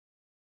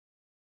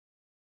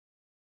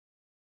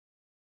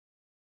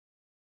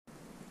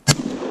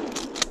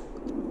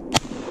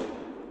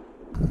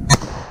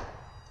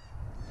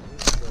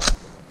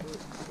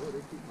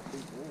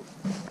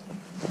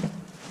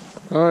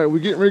All right, we're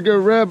getting ready to go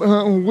rabbit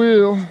hunting with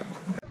Will.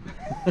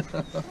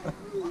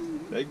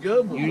 They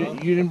good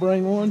ones, You didn't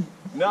bring one?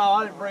 No,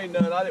 I didn't bring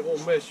none. I didn't want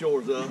to mess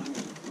yours up.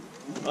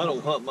 I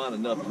don't hunt mine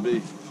enough to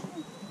be.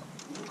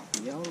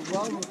 Y'all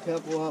rolled a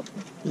couple up.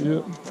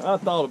 Yep. I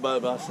thought about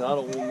it, but I said, I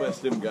don't want to mess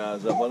them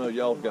guys up. I know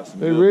y'all got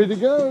some They're good ready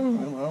to ones.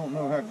 go. Well, I don't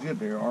know how good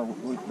they are.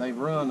 They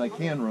run, they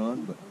can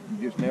run, but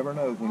you just never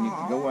know when you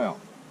can go out.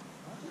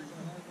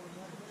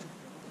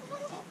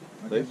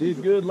 They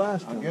did good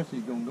last time. I guess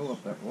he's going to go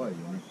up that way.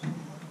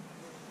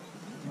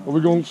 Are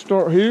we going to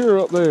start here or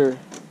up there?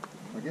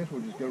 I guess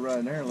we'll just go right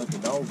in there and let the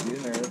dogs get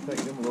in there. It'll take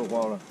them a little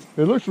while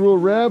to... It looks real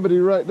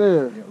rabbity right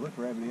there. Yeah, it looks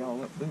rabbity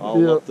all up through there.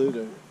 All up through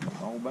there.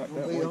 All back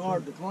that way. It'll be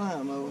hard to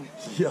climb over.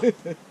 Yeah.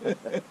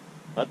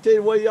 I tell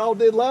you what y'all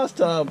did last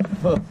time.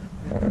 I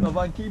don't know if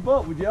I can keep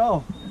up with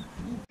y'all.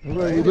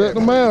 We're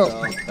letting them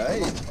out.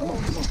 Hey,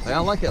 Hey, I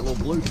like that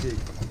little blue chick.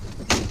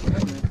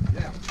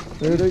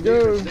 There they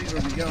go. these are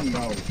the young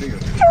dogs here.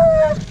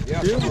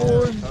 Good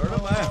boy. Turn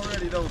them out.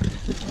 Already don't.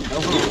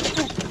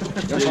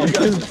 Yeah, you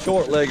got some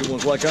short-legged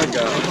ones like I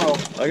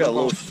got. I got a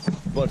little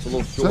bunch of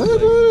little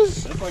short-legged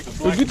ones.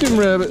 We'll get them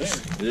rabbits.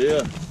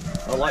 Yeah,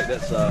 I like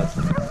that size.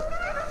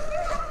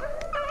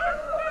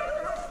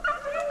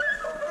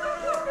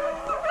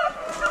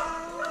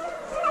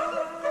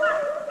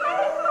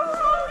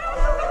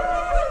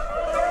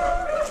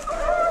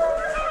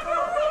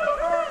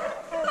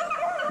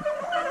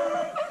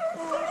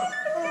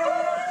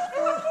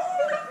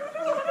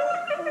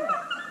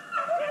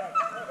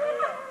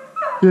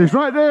 Yeah, he's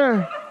right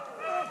there.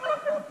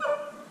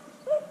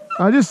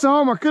 I just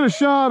saw him. I could have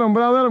shot him,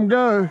 but I let him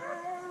go.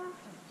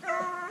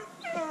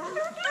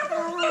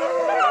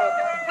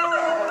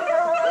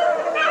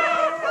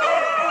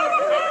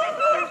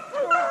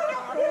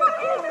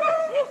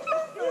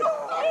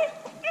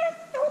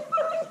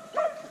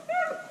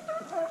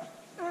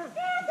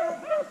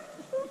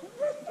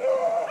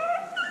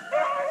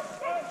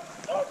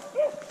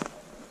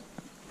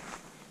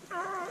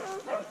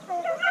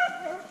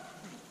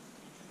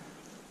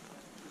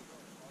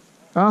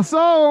 I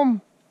saw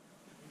him.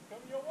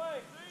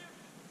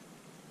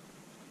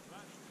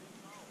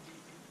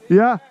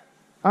 Yeah,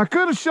 I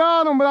could have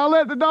shot him, but I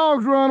let the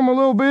dogs run him a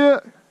little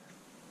bit.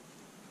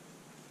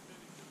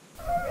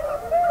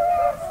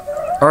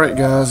 All right,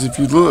 guys, if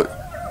you look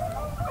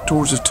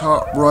towards the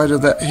top right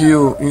of that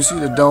hill, you see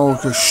the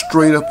dogs go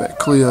straight up that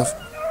cliff.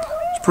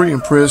 It's pretty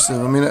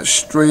impressive. I mean, that's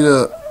straight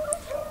up,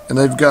 and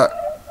they've got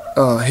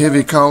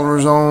heavy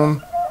collars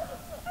on.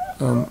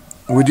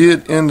 We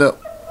did end up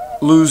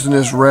losing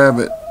this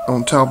rabbit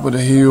on top of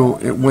the hill.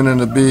 It went in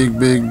a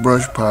big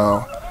brush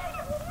pile.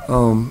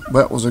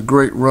 That was a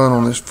great run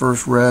on this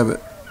first rabbit.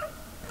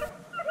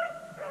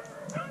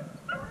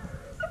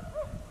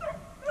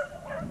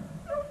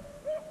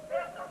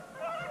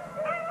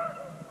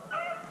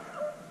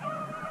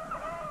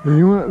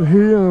 He went up the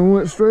hill and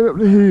went straight up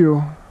the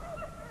hill.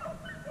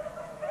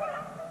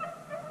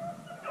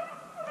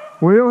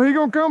 Well, he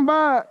gonna come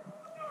back.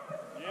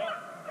 Yeah.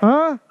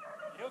 Huh?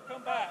 He'll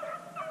come back.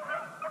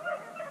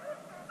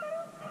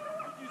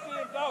 Did you see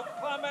him dog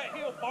climb that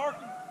hill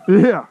barking?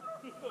 Yeah.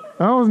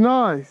 That was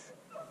nice.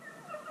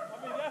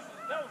 I mean, that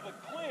was a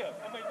cliff.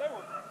 I mean, they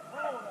were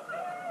throwing up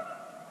there.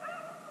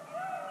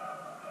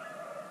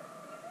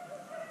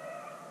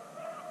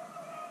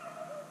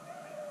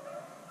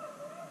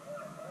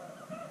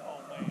 Oh,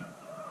 man.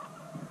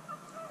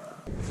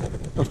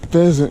 A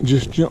pheasant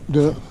just jumped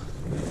up.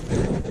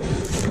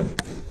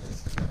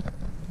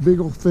 Big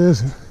old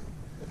pheasant.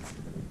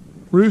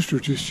 Rooster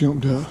just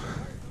jumped up.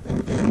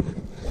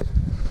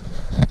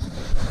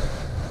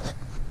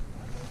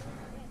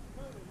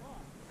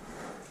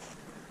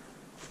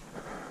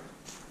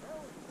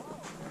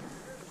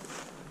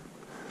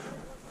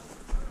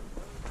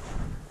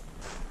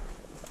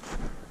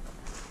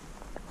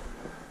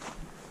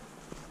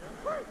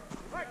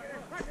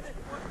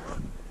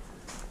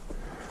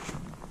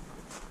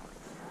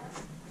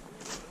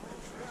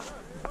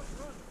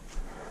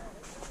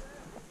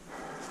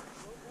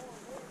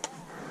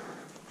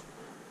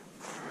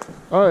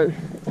 All right,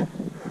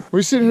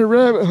 we sitting here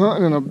rabbit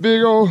hunting and a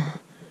big old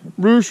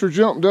rooster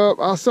jumped up.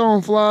 I saw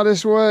him fly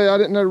this way. I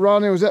didn't know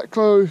Rodney was that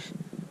close.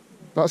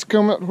 About to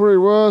come up to where he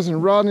was,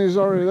 and Rodney was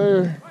already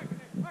there.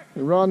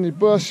 And Rodney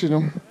busted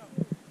him.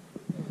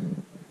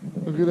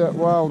 Look at that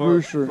wild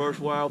rooster. First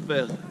wild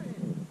pheasant.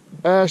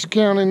 Ashe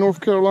County, North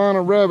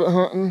Carolina, rabbit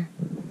hunting.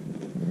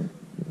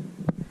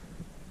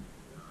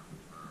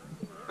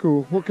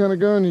 Cool. What kind of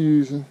gun you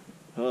using?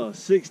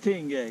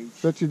 16 gauge.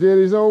 That your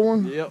daddy's old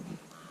one? Yep.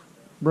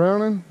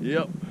 Browning?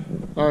 Yep.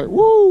 All right,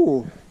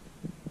 woo!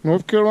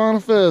 North Carolina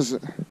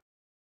pheasant.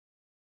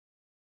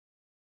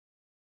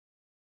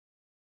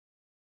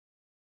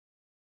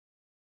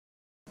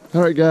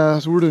 All right,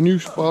 guys, we're at a new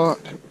spot.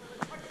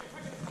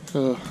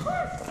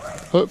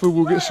 Hopefully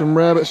we'll get some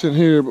rabbits in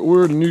here, but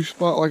we're at a new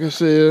spot, like I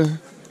said.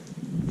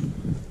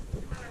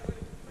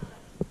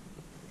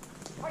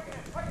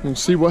 We'll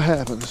see what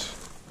happens.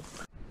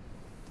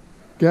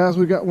 Guys,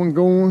 we got one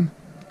going.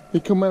 He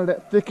come out of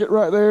that thicket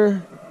right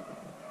there.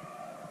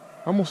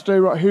 I'm gonna stay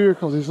right here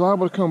because he's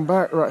liable to come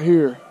back right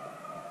here.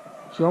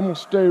 So I'm gonna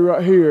stay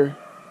right here.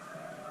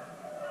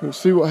 We'll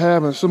see what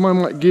happens. Somebody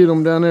might get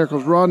him down there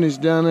because Rodney's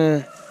down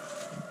there.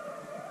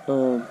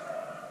 But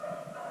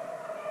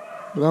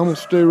I'm gonna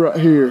stay right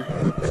here.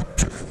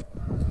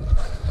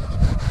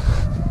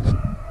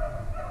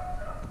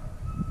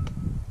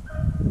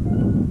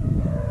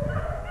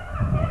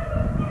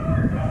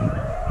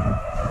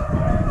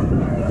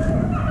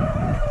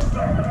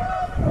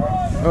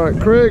 All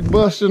right, Craig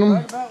busted him.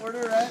 Right about where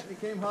they're at, they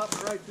came hopping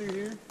right through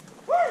here.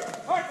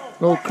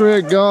 Old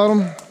Craig got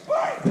him.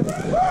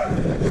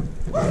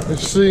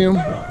 Let's see him.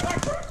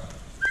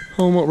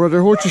 Hold him up right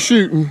there. What you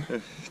shooting?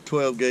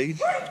 12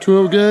 gauge.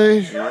 12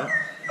 gauge? Yeah.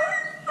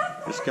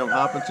 Just come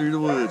hopping through the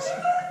woods.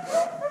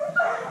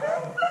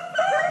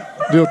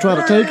 They'll try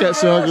to take that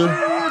sucker. Here he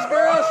is,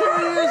 girls. Here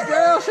he is,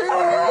 girls. Here he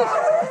is.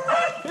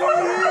 Here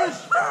he is.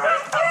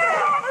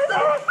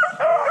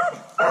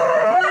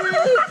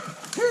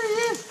 Here he is. Here he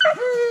is.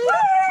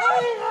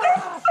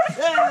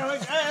 Yeah,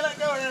 hey, let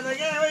go of him. We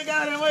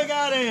got him. We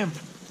got him.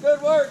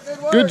 Good work. Good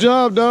work. Good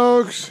job,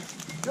 dogs.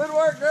 Good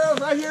work, girls.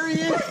 Right here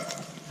he is.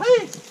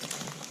 Hey.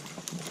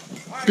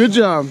 Good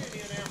job.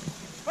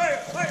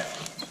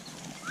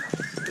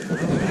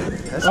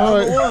 That's All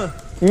right.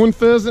 One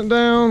pheasant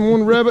down,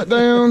 one rabbit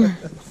down.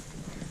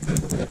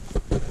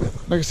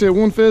 Like I said,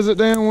 one pheasant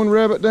down, one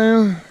rabbit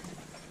down.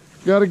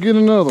 Gotta get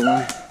another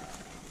one.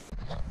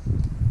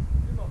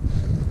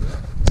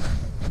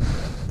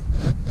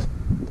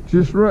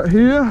 Just right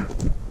here.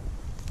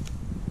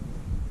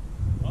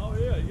 Oh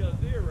yeah, you got a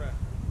deer rack.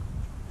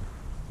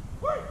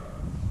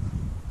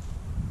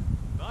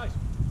 Nice.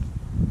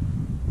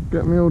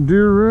 Got me old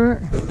deer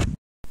rack.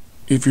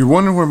 If you're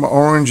wondering where my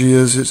orange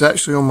is, it's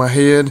actually on my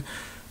head.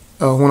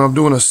 When I'm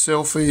doing a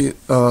selfie,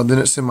 then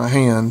it's in my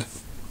hand.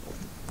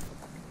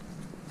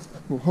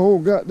 Well, Hole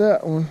got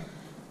that one.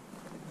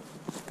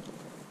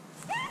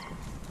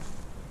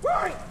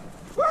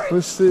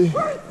 Let's see.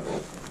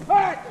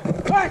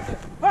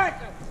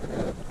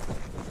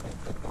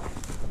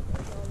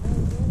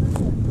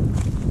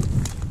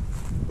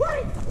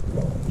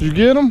 Did you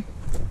get him?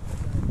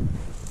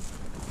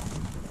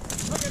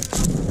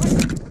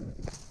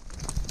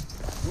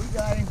 We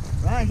got him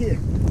right here.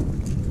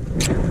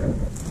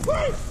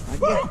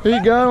 He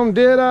got him.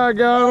 Deadeye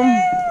got him.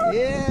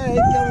 Yeah, he's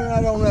coming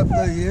right on up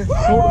through here.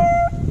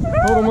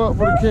 Hold him up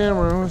for the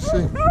camera. Let's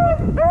see.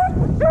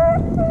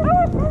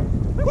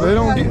 They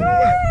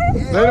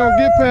don't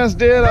get past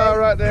Deadeye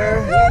right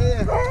there.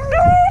 Yeah.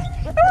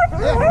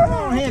 Yeah, come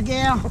on here,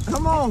 gal.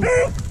 Come on.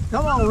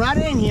 Come on, right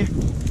in here.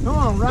 Come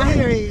on, right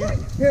here he is.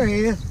 Here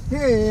he is.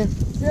 Here he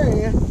is. Here he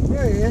is.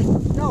 Here he is.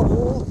 Yo,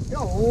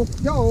 yo,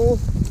 yo.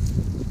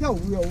 Yo,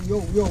 yo, yo,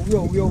 yo,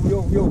 yo, yo,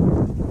 yo, yo.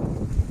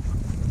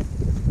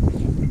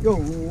 Yo,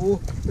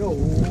 yo,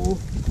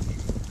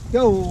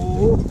 yo.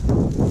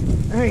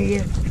 There he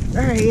is.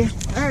 There he is.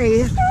 There he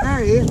is. There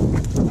he is.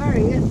 There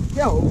he is.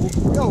 Yo,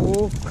 yo.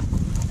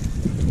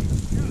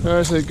 All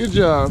right, say good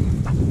job.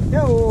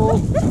 Yo.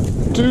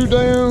 2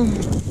 down.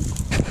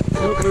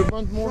 Nope, there's a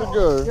bunch more to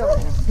go.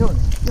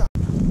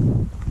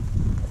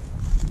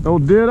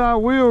 Old Deadeye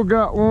Will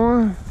got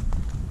one.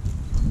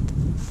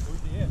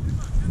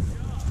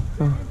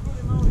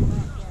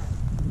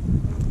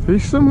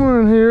 He's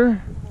somewhere in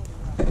here.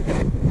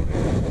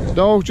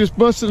 Dog just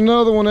busted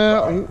another one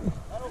out, and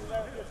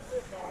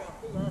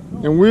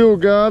Will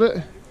got it.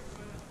 I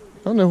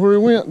don't know where he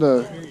went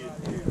though.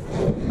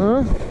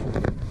 Huh?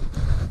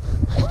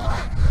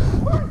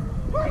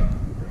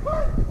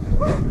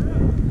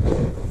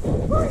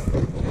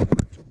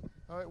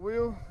 All right,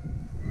 Will.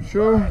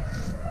 Sure.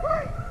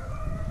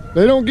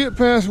 They don't get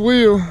past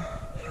Will.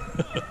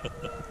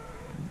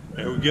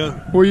 There we go.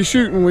 Where you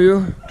shooting,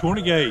 Will?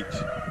 20 gauge.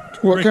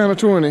 What kind of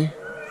 20?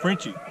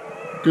 Frenchie.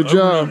 Good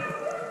job.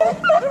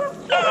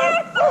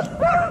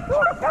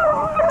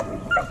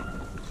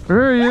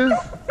 There he is.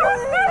 Yo.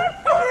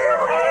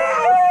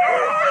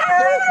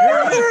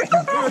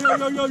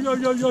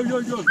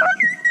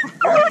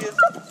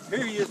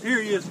 Here he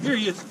is. Here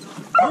he is.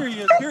 Here he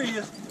is. Here he is. Here he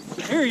is.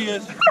 Here he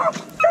is.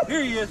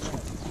 Here he is.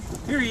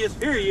 Here he is.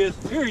 Here he is.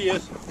 Here he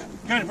is.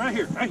 Got him right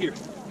here. Right here.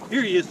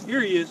 Here he is.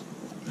 Here he is.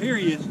 Here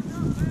he is.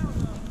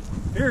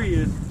 Here he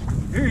is.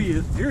 Here he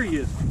is. Here he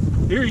is.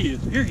 Here he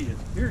is. Here he is.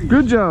 Here he is.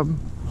 Good job.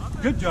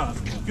 Good job.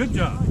 Good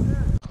job.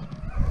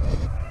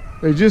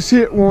 They just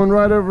hit one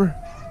right over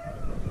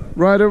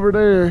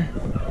there.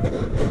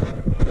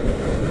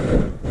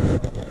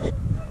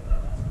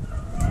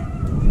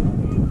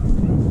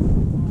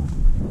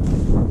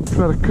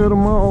 Try to cut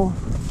them off.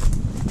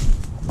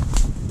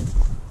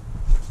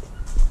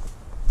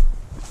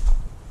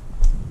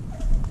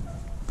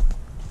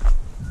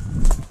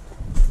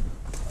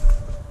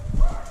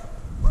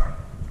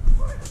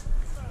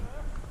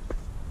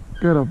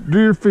 Got a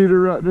deer feeder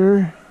right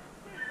there.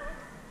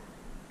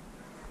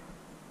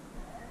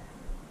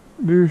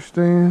 Deer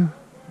stand.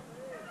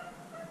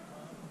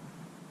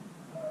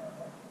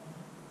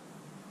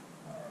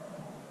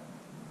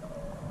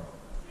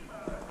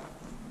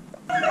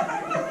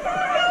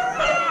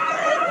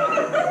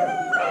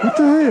 What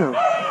the hell?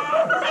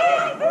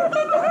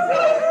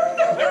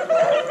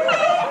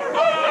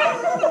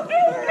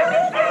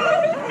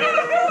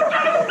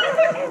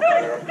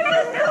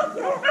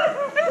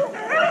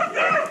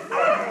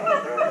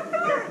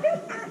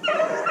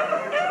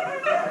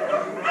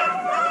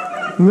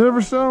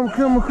 Never saw him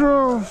come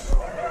across.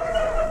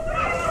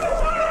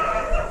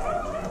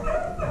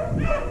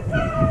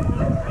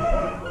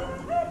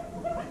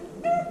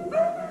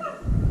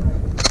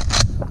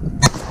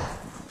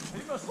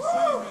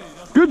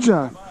 Good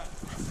job.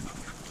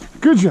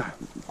 Good job.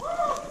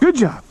 Good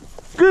job.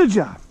 Good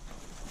job.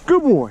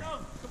 Good boy.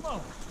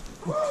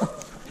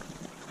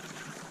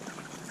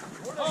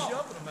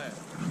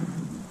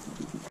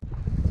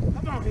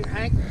 Come on here,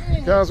 Hank.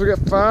 Guys, we got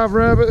 5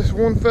 rabbits,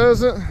 1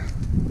 pheasant.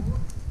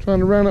 Trying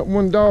to round up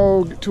 1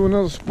 dog to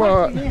another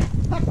spot.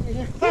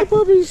 Hey,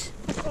 puppies.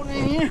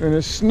 And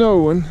it's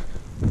snowing.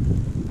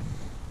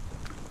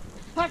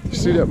 You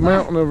see that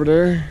mountain over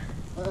there?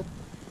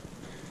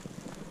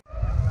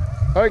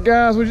 All right,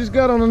 guys, we just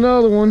got on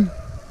another one.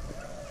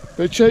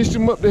 They chased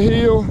him up the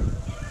hill.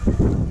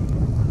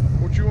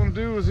 What you want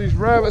to do is these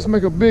rabbits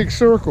make a big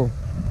circle.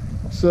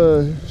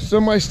 So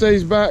somebody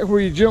stays back where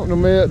you jumped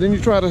them at, then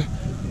you try to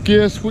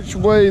guess which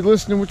way,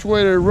 listening which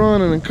way they're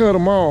running and cut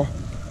them off.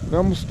 And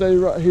I'm gonna stay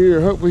right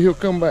here. Hopefully he'll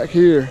come back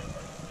here.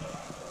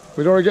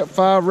 We've already got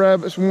 5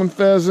 rabbits, 1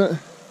 pheasant,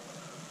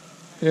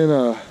 and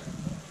a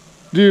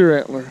deer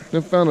antler.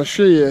 Then found a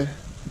shed.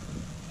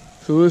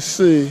 So let's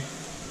see.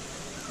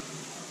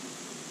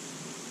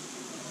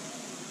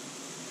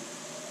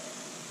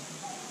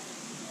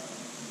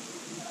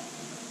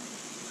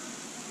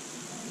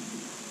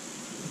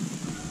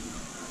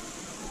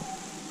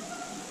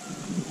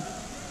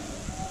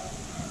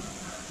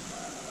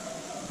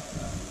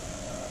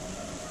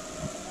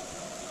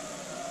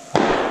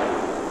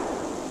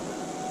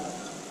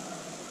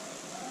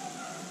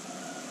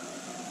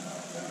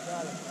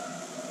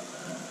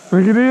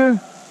 Think it is?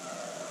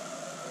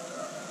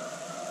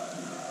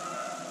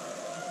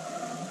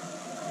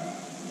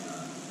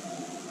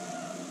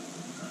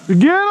 You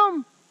get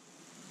him?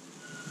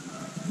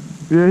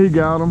 Yeah, he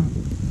got him.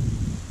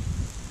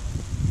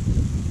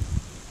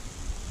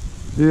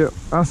 Yep,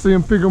 I see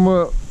him pick him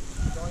up.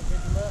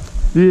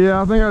 Yeah,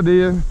 I think I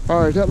did.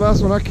 All right, that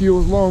last one I killed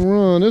was long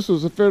run. This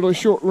was a fairly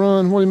short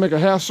run. What do you make, a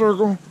half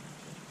circle?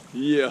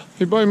 Yeah.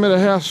 He probably made a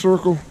half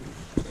circle.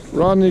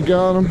 Rodney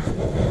got him.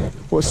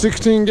 What,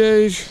 16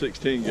 gauge?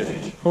 16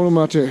 gauge. Hold him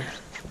out there.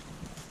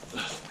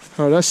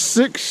 All right, that's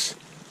six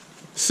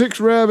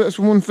rabbits,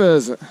 1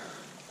 pheasant.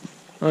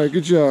 All right,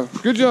 good job.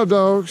 Good job,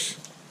 dogs.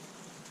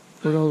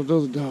 What all the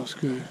other dogs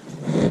good?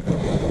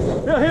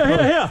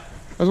 Yeah.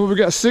 That's what we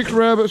got, 6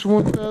 rabbits,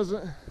 1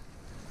 pheasant,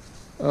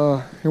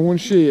 and 1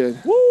 shed.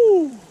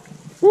 Woo!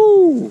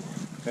 Woo!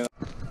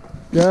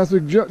 Guys, we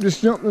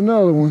just jumped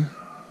another one.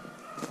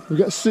 We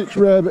got 6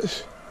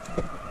 rabbits.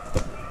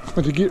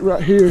 But to get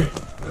right here.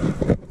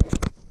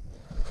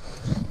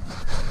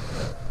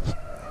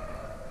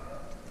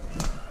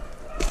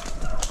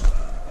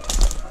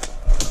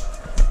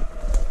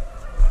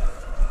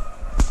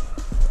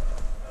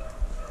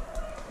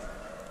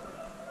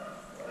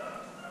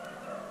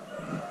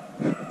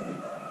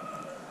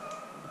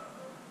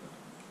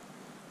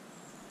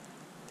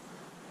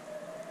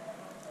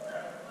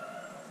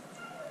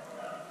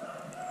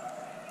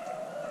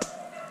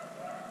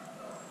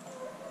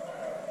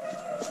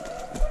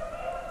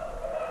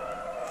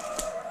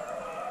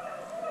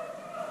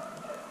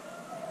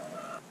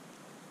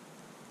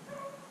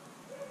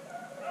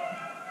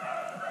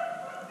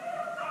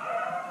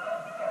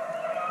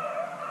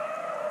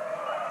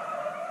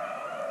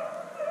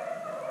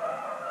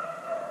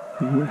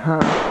 He went high.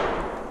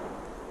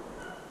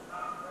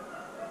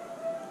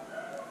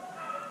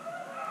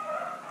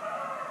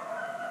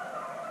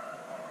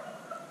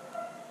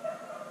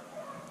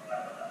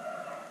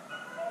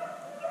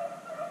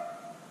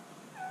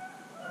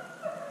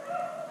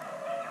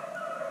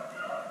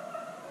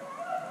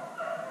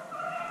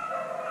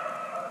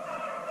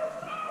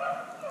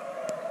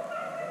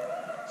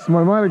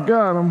 Somebody might have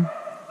got him.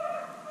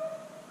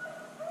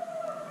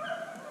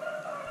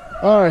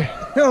 All right.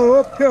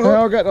 Yo.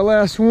 Hal got the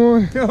last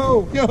one.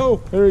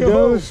 Yo. There he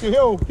goes.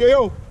 Yo.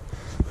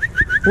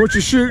 What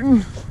you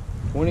shooting?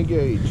 20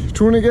 gauge.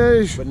 20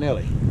 gauge?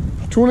 Benelli.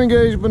 20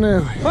 gauge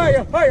Benelli.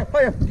 Hiya.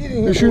 Get in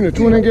here. You're shooting a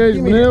 20 gauge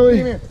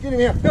Benelli? Get in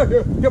here.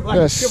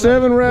 That's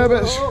 7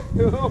 rabbits,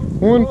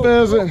 1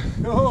 pheasant,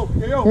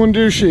 1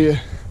 deer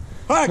shed.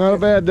 Not a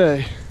bad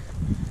day.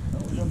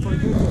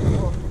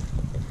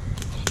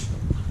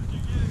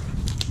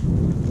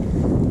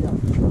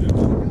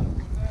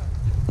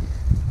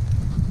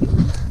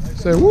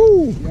 Say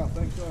woo!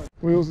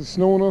 Wheels, is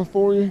snow enough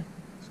for you?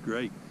 It's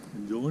great.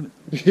 Enjoying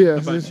it. Yeah.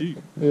 How about you?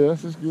 Yeah,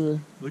 this is good.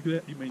 Look at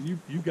that. You mean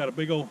you've got a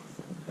big old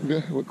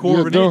Yeah,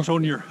 quarter of an inch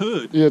on your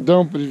hood. Yeah,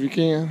 dump it if you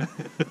can.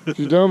 If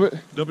you dump it?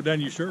 Dump it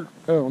down your shirt.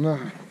 Oh no.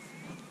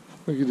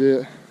 Look at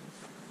that.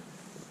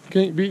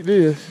 Can't beat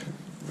this.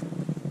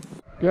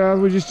 Guys,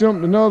 we just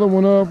jumped another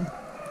one up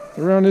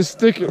around this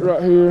thicket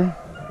right here.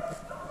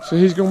 So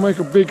he's gonna make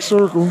a big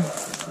circle.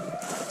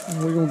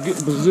 And we're gonna get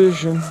in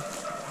position.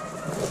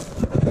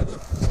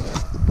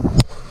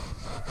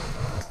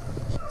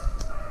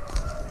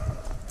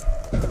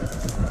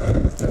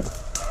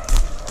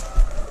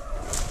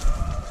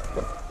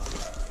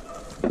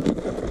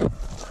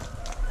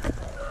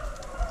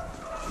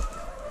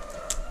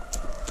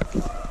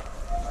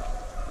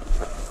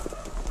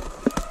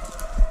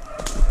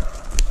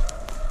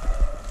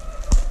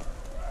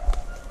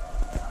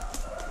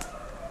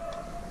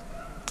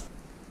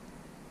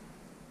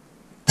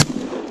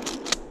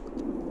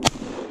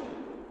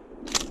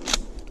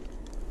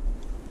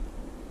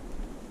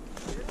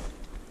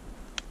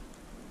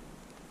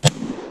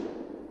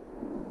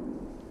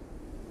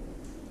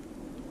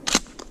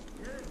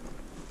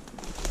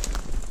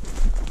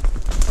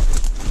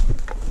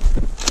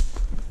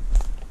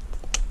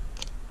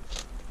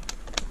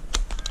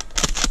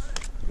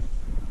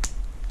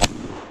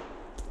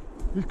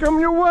 He's coming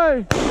your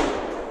way.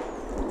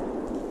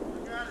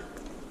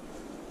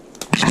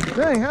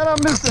 Dang, how'd I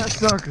miss that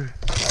sucker?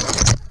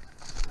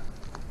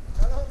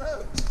 I don't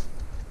know.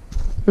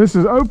 This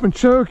is open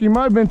choke. He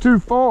might have been too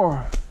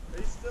far.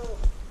 He's still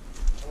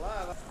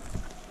alive.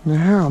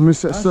 Now I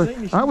missed that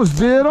sucker. I was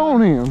dead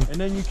on him. And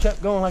then you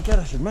kept going like that.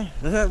 I said, man,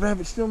 is that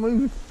rabbit still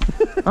moving?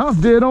 I was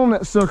dead on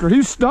that sucker.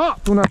 He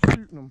stopped when I was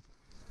shooting him.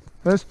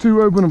 That's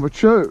too open of a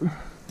choke.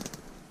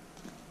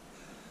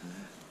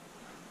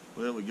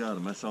 Well, we got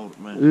him. That's all that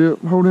matters.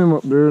 Yep, hold him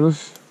up there.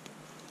 Let's.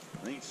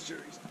 I ain't sure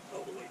he's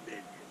all the way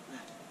dead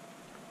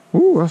yet.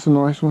 Ooh, that's a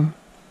nice one.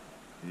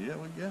 Yeah,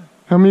 we got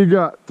How many you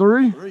got?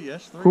 3? 3.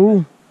 Yes, 3.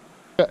 Cool.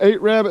 Got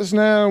 8 rabbits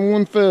now and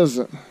 1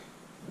 pheasant.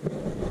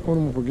 Hold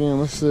them up again.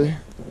 Let's see.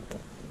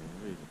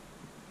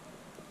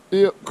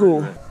 Yep,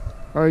 cool.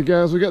 All right,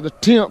 guys, we got the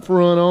 10th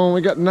run on.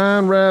 We got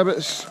 9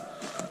 rabbits,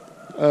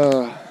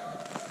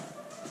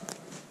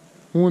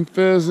 1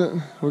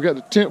 pheasant. We got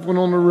the 10th one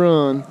on the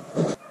run.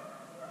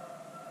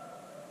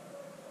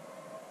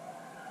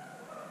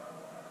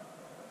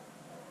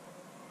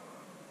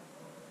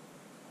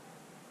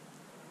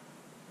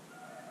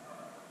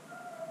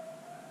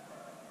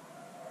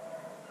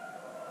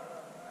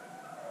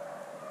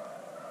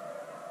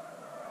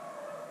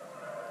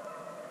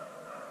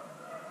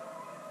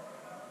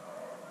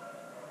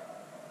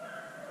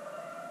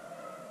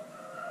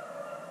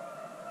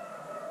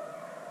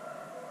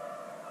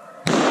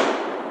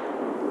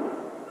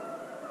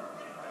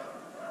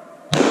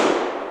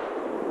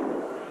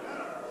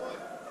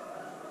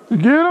 You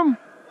get him?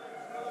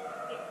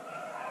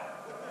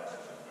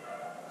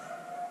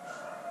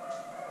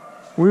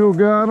 Will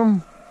got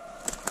him.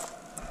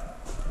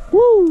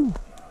 Woo!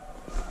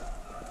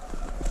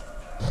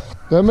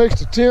 That makes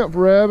the 10th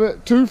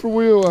rabbit. 2 for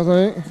Will, I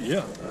think.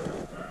 Yeah.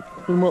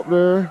 Put him up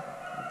there.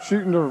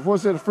 Shooting the,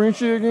 what's that, a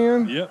Frenchie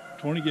again? Yep,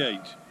 20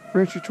 gauge.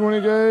 Frenchie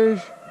 20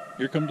 gauge.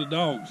 Here come the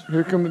dogs.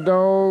 Here come the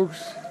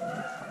dogs.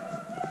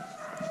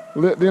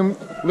 Let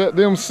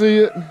them see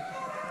it.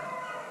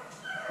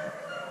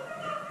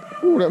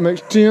 Ooh, that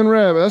makes 10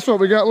 rabbits. That's what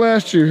we got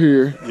last year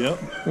here.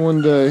 Yep.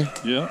 One day.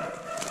 Yep.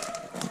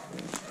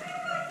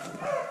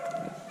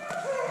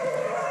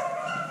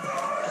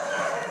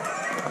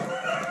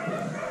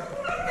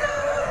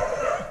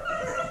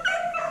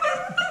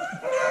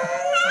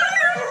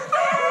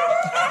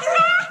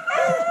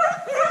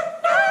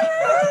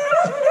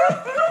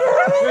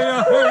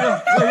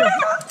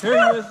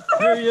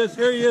 Here he is.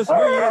 Here he is.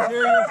 Here he is.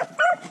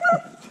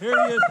 Here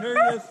he is. Here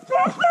he is.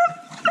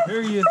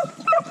 Here he is. Here he is.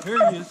 Here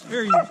he is.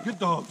 Here he is. Good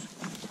dogs.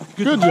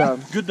 Good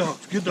job. Good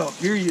dogs. Good dogs.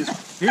 Here he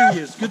is. Here he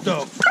is. Good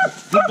dogs.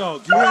 Good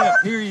dogs. Yeah.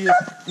 Here he is.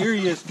 Here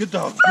he is. Good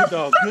dogs. Good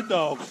dogs. Good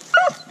dogs.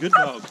 Good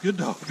dogs. Good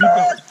dogs. Good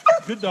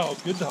dogs. Good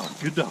dogs. Good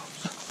dogs. Good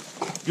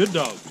dogs. Good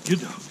dogs.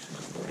 Good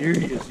dogs. Here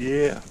he is.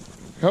 Yeah.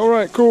 All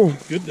right, cool.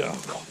 Good dog.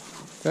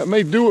 That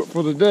may do it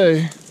for the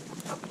day.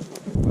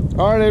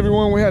 All right,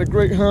 everyone, we had a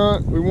great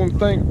hunt. We want to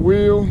thank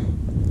Will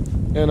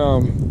and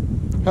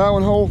How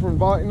and Hole for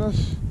inviting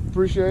us.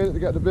 Appreciate it. They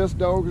got the best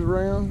dogs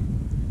around.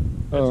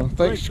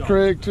 Thanks to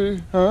Craig too.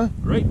 Huh?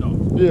 Great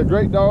dog. Yeah,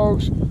 great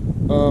dogs.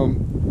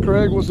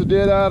 Craig was a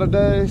dead eye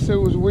today, so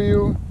was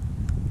Will.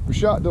 We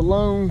shot the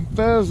lone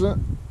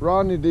pheasant.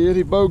 Rodney did.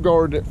 He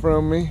bogarted it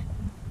from me.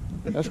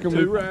 That's gonna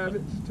Two be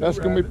rabbits. That's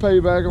gonna be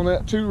payback on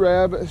that. 2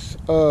 rabbits.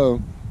 It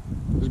was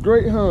a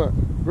great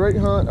hunt. Great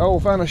hunt. Oh,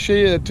 found a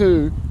shed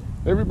too.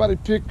 Everybody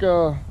pick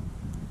 1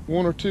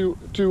 or 2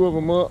 of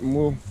them up, and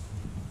we'll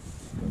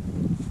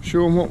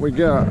show them what we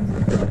got.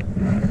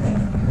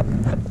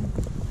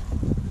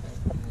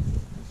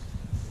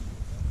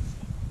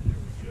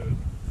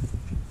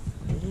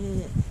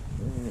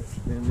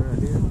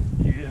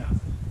 Yeah.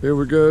 Here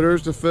we go.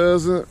 There's the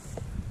pheasant.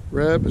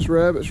 Rabbits,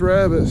 rabbits,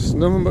 rabbits.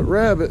 Nothing but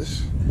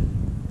rabbits.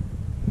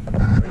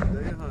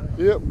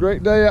 Yep,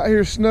 great day out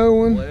here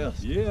snowing.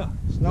 Yeah.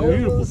 Snow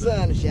and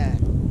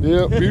sunshine.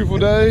 Yep, beautiful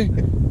day.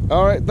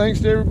 All right, thanks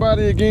to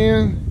everybody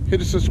again. Hit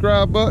the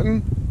subscribe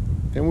button,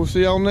 and we'll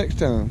see y'all next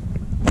time.